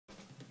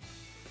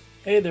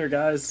Hey there,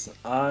 guys.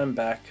 I'm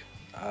back.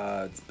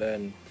 It's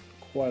been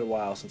quite a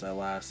while since I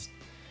last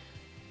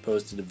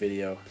posted a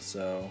video,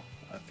 so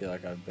I feel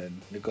like I've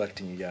been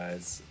neglecting you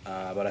guys,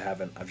 but I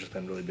haven't. I've just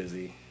been really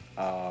busy.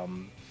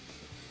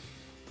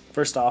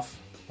 First off,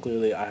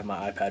 clearly I have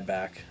my iPad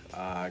back.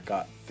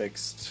 Got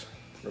fixed,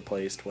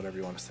 replaced, whatever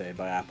you want to say,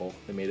 by Apple.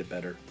 They made it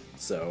better,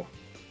 so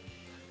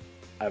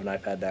I have an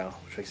iPad now,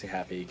 which makes me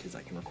happy because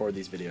I can record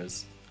these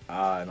videos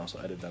and also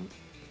edit them.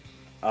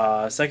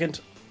 Second,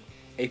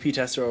 AP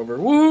tests are over.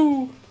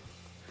 Woo!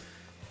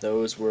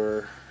 Those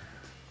were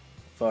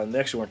fun. They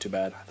actually weren't too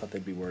bad. I thought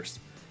they'd be worse.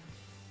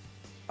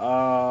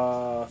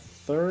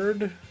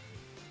 Third,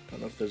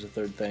 don't know if there's a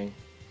third thing.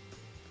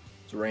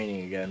 It's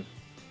raining again.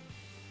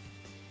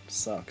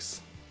 Sucks.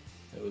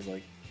 It was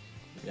like,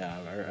 yeah,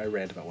 I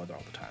rant about weather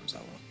all the time, so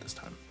I won't this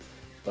time.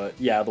 But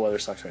yeah, the weather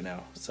sucks right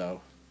now,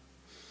 so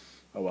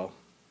oh well.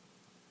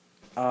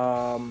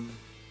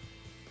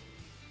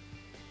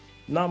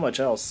 Not much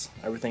else.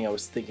 Everything I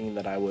was thinking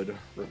that I would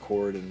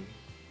record and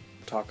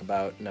talk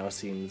about now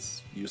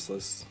seems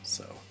useless,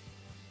 so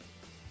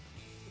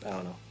I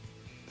don't know.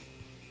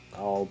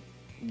 I'll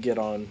get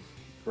on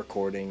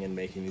recording and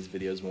making these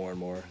videos more and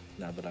more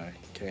now that I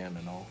can,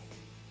 and I'll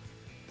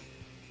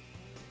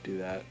do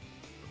that.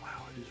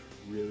 Wow, it is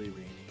really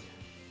raining.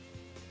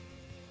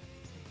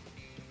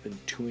 It's been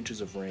 2 inches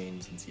of rain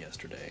since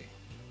yesterday.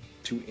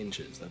 2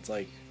 inches. That's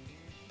like,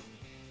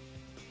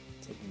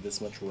 it's like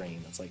this much rain.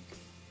 That's like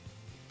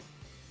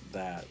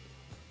that.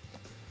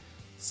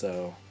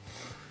 So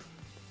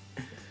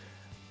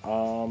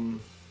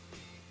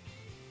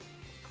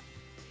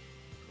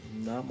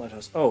not much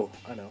else. Oh,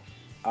 I know.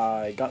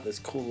 I got this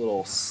cool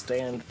little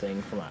stand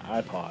thing for my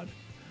iPod.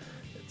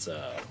 It's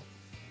a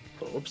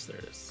oops, there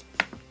it is.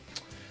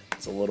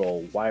 It's a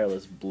little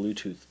wireless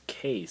Bluetooth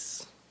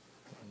case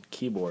and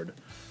keyboard.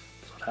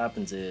 So what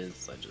happens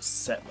is I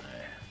just set it.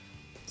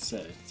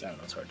 I don't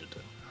know, it's hard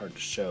to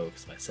show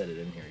because if I set it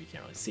in here you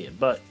can't really see it,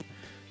 but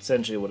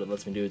essentially what it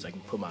lets me do is I can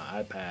put my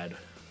iPad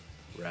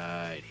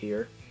right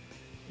here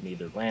in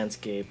either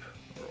landscape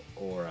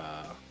or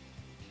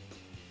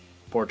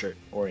portrait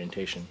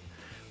orientation,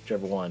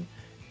 whichever one,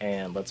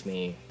 and lets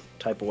me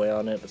type away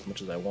on it as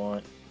much as I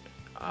want.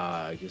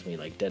 It gives me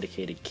like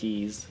dedicated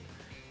keys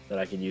that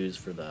I can use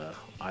for the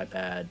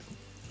iPad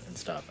and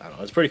stuff. I don't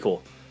know, it's pretty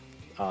cool.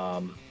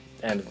 And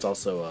it's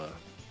also a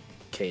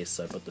case,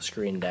 so I put the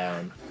screen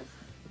down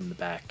and the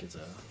back is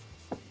a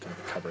kind of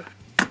a cover.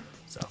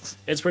 So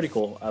it's pretty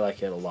cool. I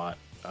like it a lot.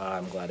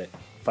 I'm glad it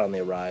finally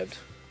arrived.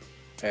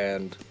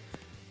 And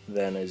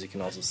then, as you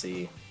can also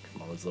see,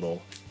 all those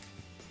little,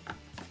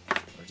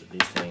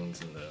 these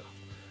things and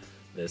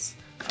this.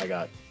 I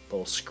got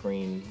little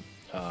screen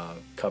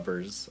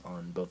covers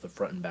on both the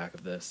front and back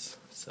of this.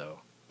 So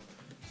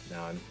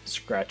now I'm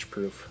scratch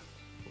proof,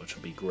 which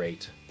will be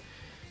great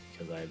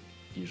because I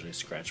usually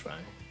scratch my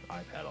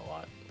iPad a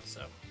lot.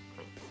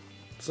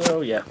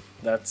 So yeah,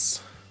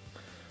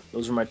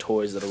 those are my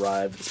toys that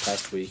arrived this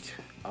past week.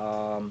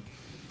 Other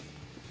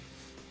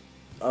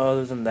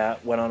than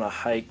that, went on a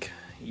hike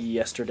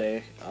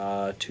yesterday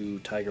to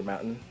Tiger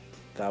Mountain.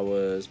 That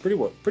was pretty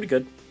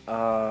good.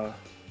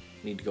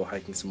 Need to go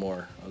hiking some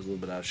more. I was a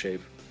little bit out of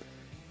shape.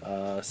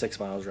 6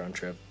 miles round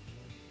trip,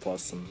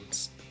 plus some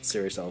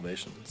serious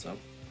elevation. So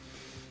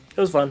it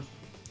was fun.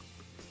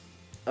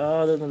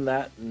 Other than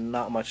that,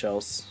 not much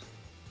else.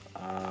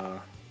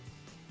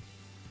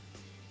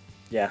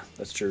 Yeah,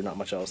 that's true. Not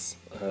much else.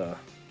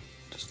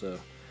 Just a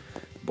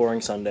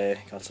boring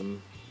Sunday. Got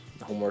some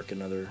homework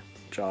and other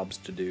jobs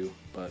to do,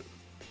 but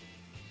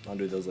I'll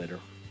do those later.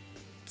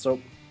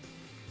 So,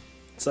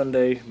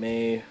 Sunday,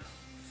 May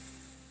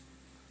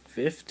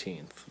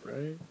 15th,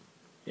 right?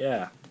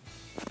 Yeah.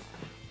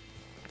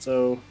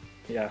 So,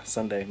 yeah,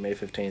 Sunday, May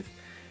 15th.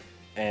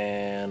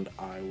 And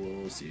I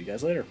will see you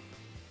guys later.